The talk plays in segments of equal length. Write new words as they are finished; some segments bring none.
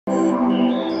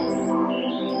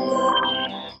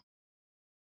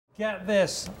Get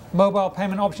this, mobile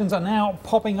payment options are now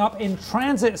popping up in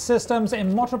transit systems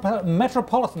in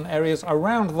metropolitan areas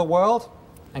around the world.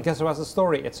 And guess who has the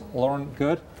story? It's Lauren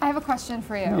Goode. I have a question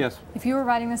for you. Yes. If you were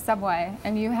riding the subway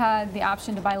and you had the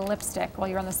option to buy lipstick while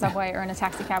you're on the subway or in a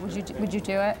taxi cab, would you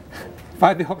do it? If I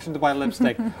had the option to buy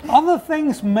lipstick. Other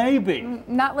things, maybe.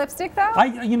 Not lipstick, though?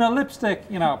 Lipstick,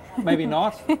 maybe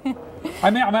not. I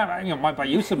might buy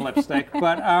you some lipstick,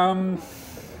 but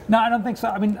no, I don't think so.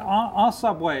 I mean, our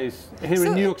subways here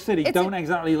in New York City don't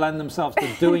exactly lend themselves to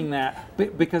doing that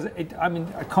because,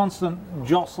 a constant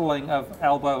jostling of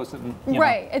elbows and,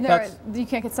 right, and you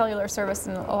can't get cellular service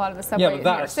in a lot of the subways but that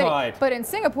in New York aside. City. But in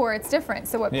Singapore, it's different.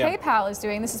 So what PayPal is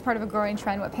doing, this is part of a growing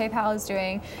trend, what PayPal is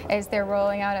doing is they're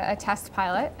rolling out a test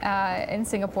pilot in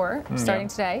Singapore, starting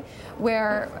today,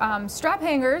 where strap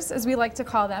hangers, as we like to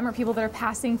call them, or people that are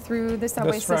passing through the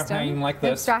subway system. Strap hanging like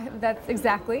this. That's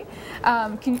exactly.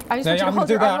 I just want you to hold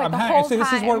your arm the whole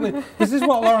time. This is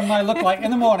what Lauren and I look like in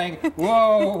the morning.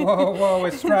 Whoa, whoa, whoa,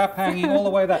 with strap hanging all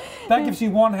the way there. That gives you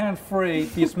one hand free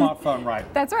for your smartphone, right?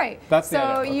 That's right. That's the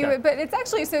idea. Okay. But it's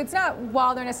actually, so it's not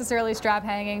while they're necessarily strap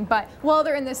hanging, but while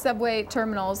they're in the subway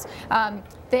terminals,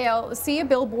 they'll see a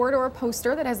billboard or a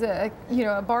poster that has a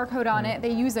barcode on it.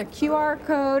 They use a QR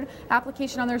code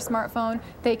application on their smartphone.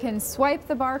 They can swipe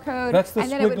the barcode. That's the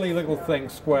squiggly little thing,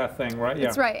 square thing, right? Yeah.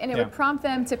 That's right, and it would prompt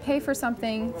them to pay for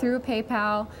something through a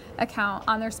PayPal account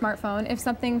on their smartphone if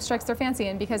something strikes their fancy.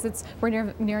 And because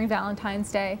we're nearing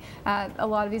Valentine's Day, a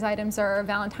lot of these items are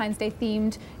Valentine's Day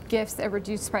themed gifts at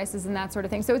reduced prices and that sort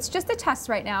of thing. So it's just a test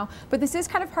right now, but this is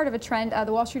kind of part of a trend.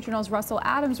 The Wall Street Journal's Russell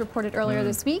Adams reported earlier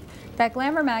this week that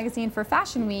Glamour magazine for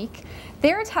Fashion Week,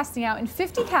 they're testing out in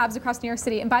 50 cabs across New York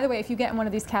City. And by the way, if you get in one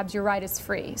of these cabs, your ride is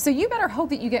free. So you better hope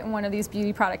that you get in one of these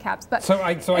beauty product cabs. But so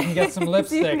I can get some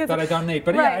lipstick that I don't need.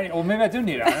 But or maybe I do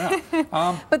need it. I don't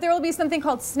know. But there will be something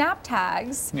called Snap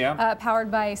Tags,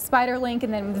 powered by Spiderlink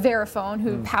and then Verifone,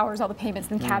 who powers all the payments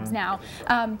in cabs now,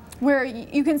 where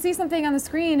you can see something on the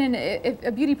screen and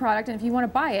a beauty product, and if you want to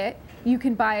buy it, you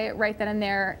can buy it right then and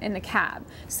there in the cab.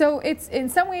 So it's, in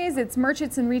some ways, it's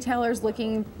merchants and retailers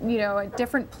looking, at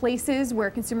different places where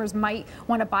consumers might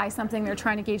want to buy something. They're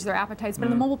trying to gauge their appetites. But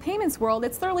in the mobile payments world,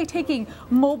 it's literally taking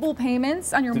mobile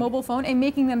payments on your mobble phone and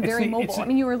making them very mobile. I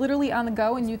mean, you were literally on the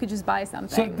go and you could just buy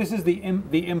something. So this is the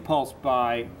impulse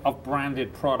buy of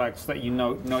branded products that you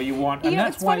know you want. And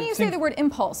that's it's funny you say the word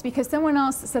impulse, because someone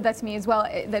else said that to me as well.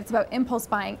 That's about impulse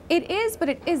buying. It is, but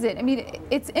it isn't. I mean,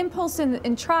 it's impulse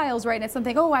in trials, right? And it's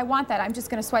something, oh, I want that, I'm just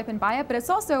going to swipe and buy it. But it's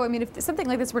also, I mean, if something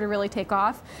like this were to really take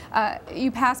off,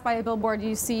 you pass by a billboard,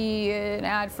 you see an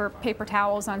ad for paper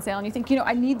towels on sale, and you think,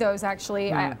 I need those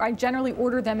actually. I generally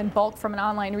order them in bulk from an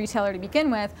online retailer to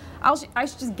begin with. I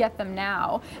should just get them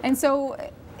now. And so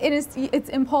it's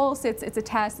impulse, it's a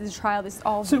test, it's a trial. This is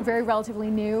all very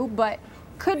relatively new, but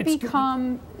could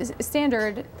become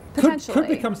standard. Could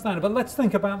become standard, but let's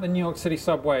think about the New York City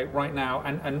subway right now,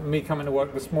 and me coming to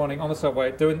work this morning on the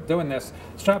subway, doing this,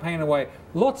 strap hanging away.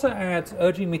 Lots of ads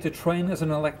urging me to train as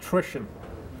an electrician,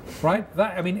 right?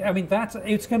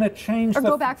 It's going to change. Or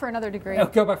go back for another degree.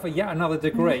 Go back for yet another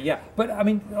degree, But I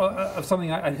mean, of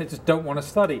something I just don't want to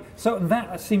study. So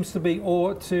that seems to be,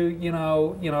 or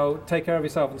to take care of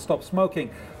yourself and stop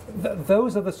smoking.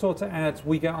 Those are the sorts of ads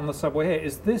we get on the subway here.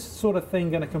 Is this sort of thing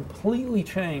going to completely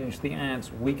change the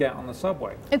ads we get on the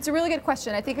subway? It's a really good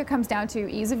question. I think it comes down to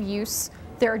ease of use.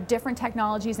 There are different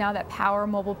technologies now that power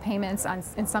mobile payments.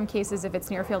 In some cases, if it's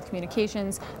near-field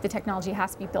communications, the technology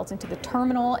has to be built into the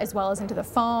terminal as well as into the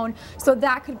phone. So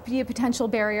that could be a potential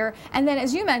barrier. And then,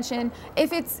 as you mentioned,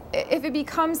 if it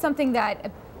becomes something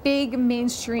that big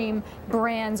mainstream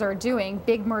brands are doing,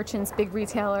 big merchants, big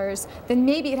retailers, then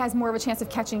maybe it has more of a chance of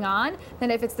catching on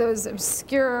than if it's those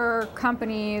obscure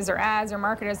companies or ads or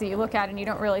marketers that you look at and you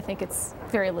don't really think it's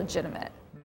very legitimate.